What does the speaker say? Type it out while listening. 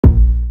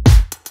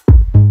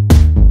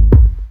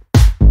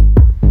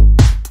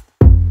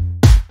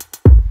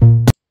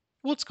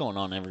going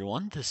on,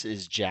 everyone? This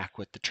is Jack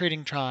with the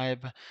Trading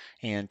Tribe,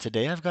 and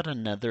today I've got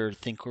another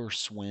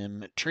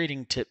ThinkorSwim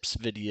trading tips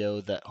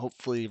video that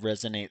hopefully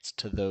resonates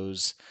to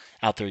those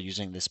out there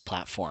using this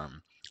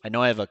platform. I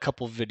know I have a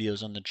couple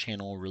videos on the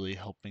channel really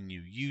helping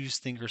you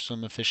use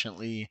ThinkorSwim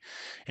efficiently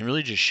and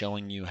really just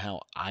showing you how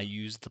I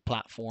use the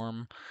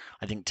platform.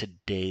 I think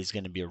today is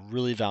going to be a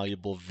really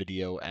valuable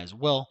video as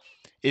well.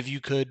 If you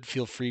could,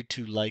 feel free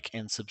to like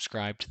and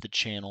subscribe to the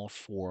channel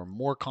for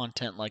more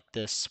content like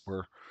this.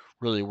 We're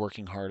really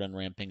working hard on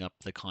ramping up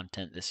the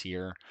content this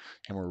year,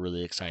 and we're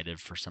really excited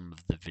for some of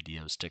the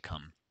videos to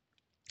come.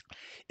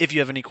 If you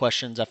have any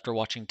questions after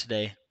watching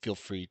today, feel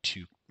free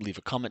to leave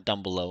a comment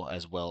down below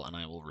as well, and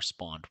I will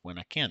respond when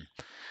I can.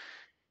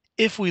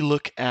 If we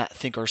look at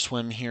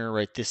ThinkorSwim here,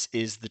 right, this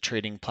is the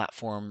trading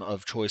platform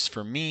of choice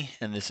for me,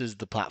 and this is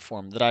the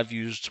platform that I've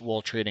used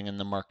while trading in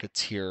the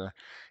markets here.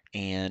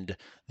 And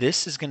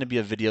this is going to be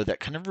a video that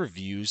kind of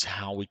reviews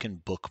how we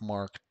can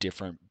bookmark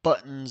different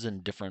buttons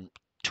and different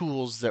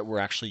tools that we're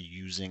actually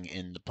using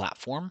in the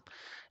platform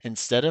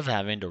instead of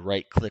having to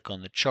right click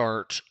on the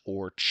chart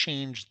or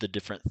change the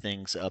different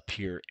things up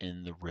here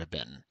in the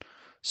ribbon.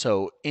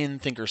 So in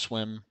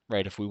ThinkorSwim,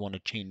 right, if we want to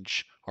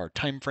change our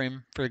time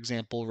frame, for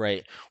example,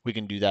 right, we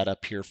can do that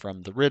up here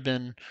from the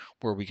ribbon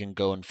where we can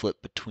go and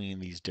flip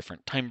between these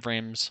different time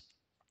frames.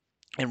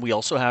 And we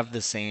also have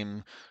the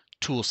same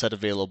tool set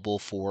available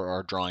for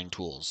our drawing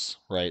tools,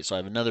 right? So I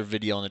have another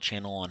video on the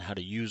channel on how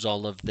to use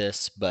all of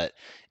this, but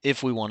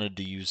if we wanted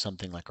to use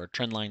something like our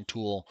trendline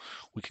tool,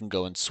 we can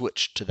go and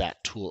switch to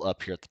that tool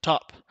up here at the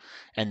top,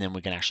 and then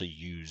we can actually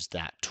use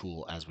that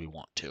tool as we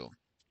want to.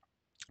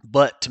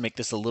 But to make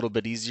this a little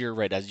bit easier,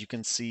 right, as you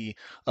can see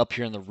up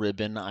here in the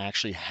ribbon, I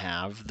actually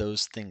have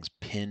those things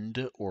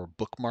pinned or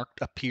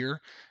bookmarked up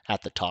here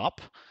at the top.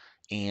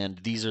 And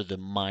these are the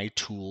My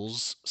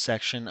Tools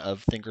section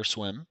of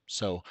ThinkorSwim.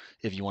 So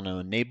if you want to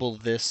enable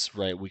this,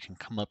 right, we can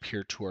come up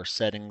here to our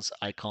settings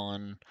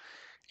icon.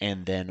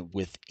 And then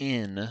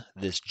within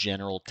this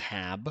general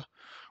tab,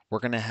 we're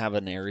going to have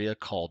an area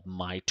called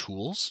My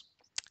Tools.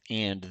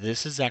 And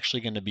this is actually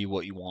going to be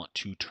what you want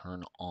to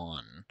turn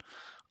on.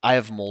 I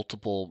have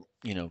multiple,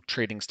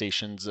 trading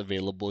stations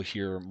available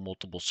here,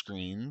 multiple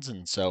screens,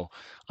 and so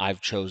I've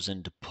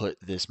chosen to put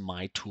this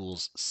My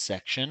Tools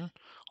section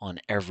on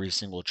every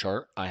single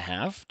chart I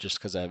have, just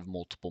because I have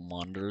multiple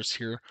monitors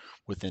here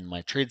within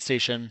my trade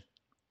station.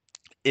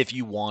 If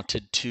you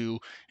wanted to,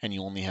 and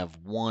you only have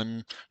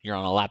one, you're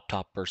on a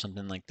laptop or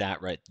something like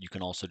that, right? You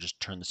can also just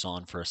turn this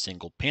on for a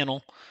single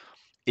panel.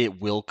 It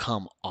will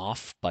come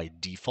off by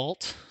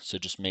default, so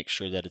just make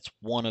sure that it's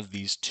one of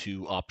these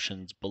two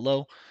options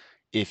below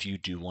if you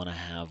do want to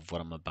have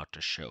what I'm about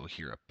to show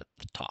here up at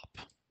the top.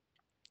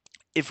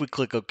 If we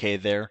click OK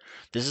there,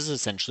 this is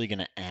essentially going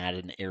to add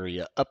an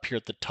area up here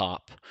at the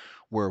top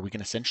where we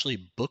can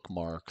essentially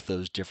bookmark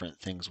those different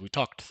things we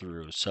talked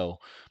through. So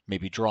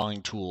maybe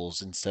drawing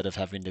tools, instead of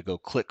having to go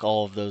click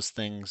all of those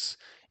things,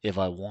 if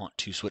I want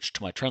to switch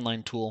to my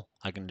trendline tool,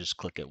 I can just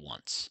click it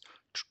once.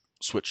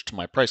 Switch to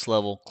my price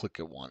level, click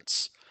it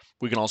once.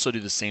 We can also do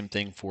the same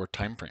thing for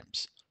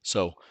timeframes.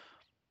 So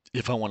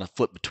if I want to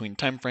flip between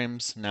time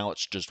frames, now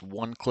it's just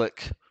one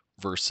click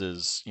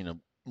versus,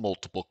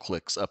 multiple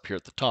clicks up here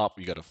at the top.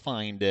 You got to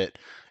find it.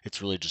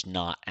 It's really just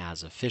not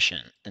as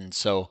efficient. And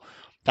so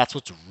that's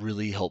what's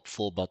really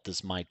helpful about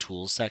this My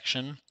Tools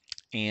section.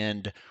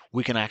 And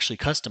we can actually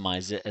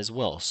customize it as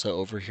well. So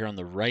over here on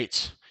the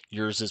right,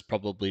 yours is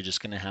probably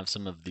just going to have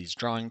some of these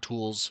drawing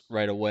tools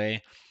right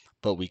away,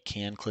 but we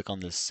can click on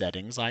the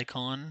settings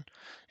icon,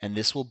 and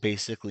this will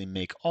basically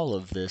make all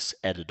of this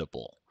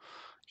editable.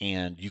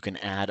 And you can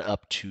add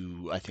up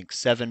to, I think,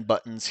 7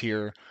 buttons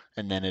here,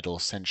 and then it'll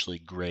essentially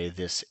gray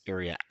this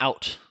area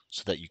out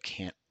so that you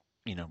can't,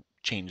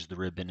 change the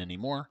ribbon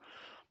anymore.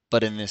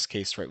 But in this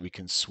case, right, we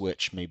can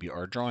switch maybe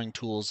our drawing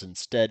tools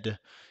instead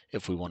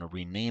if we want to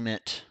rename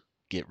it,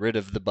 get rid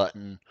of the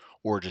button,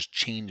 or just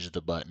change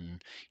the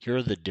button. Here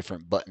are the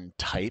different button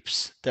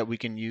types that we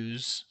can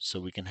use. So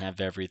we can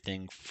have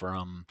everything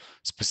from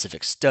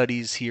specific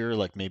studies here,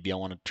 like maybe I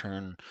want to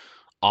turn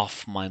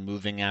off my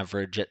moving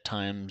average at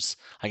times.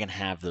 I can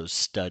have those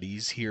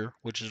studies here,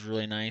 which is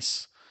really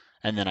nice.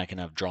 And then I can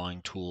have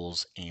drawing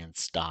tools and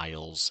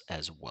styles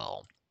as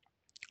well.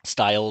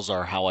 Styles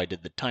are how I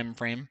did the time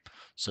frame.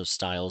 So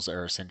styles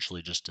are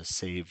essentially just a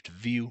saved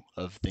view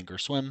of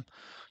ThinkorSwim.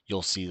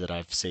 You'll see that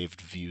I've saved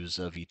views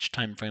of each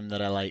time frame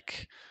that I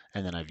like,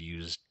 and then I've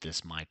used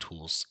this My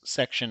Tools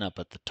section up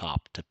at the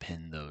top to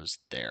pin those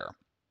there.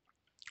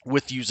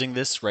 With using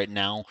this right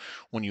now,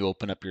 when you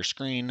open up your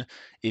screen,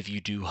 if you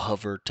do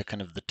hover to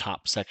kind of the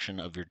top section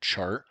of your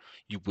chart,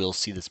 you will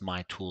see this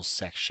My Tools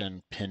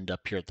section pinned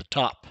up here at the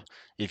top.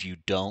 If you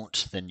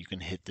don't, then you can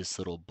hit this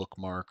little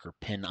bookmark or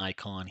pin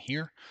icon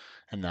here,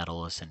 and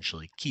that'll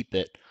essentially keep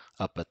it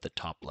up at the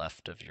top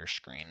left of your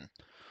screen.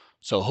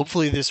 So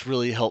hopefully this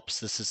really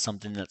helps. This is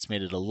something that's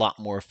made it a lot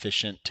more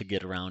efficient to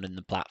get around in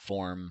the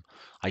platform.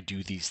 I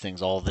do these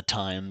things all the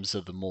time,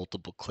 so the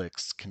multiple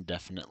clicks can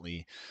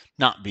definitely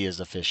not be as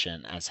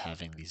efficient as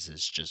having these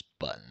as just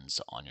buttons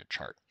on your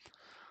chart.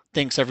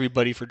 Thanks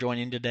everybody for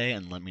joining today,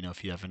 and let me know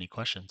if you have any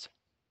questions.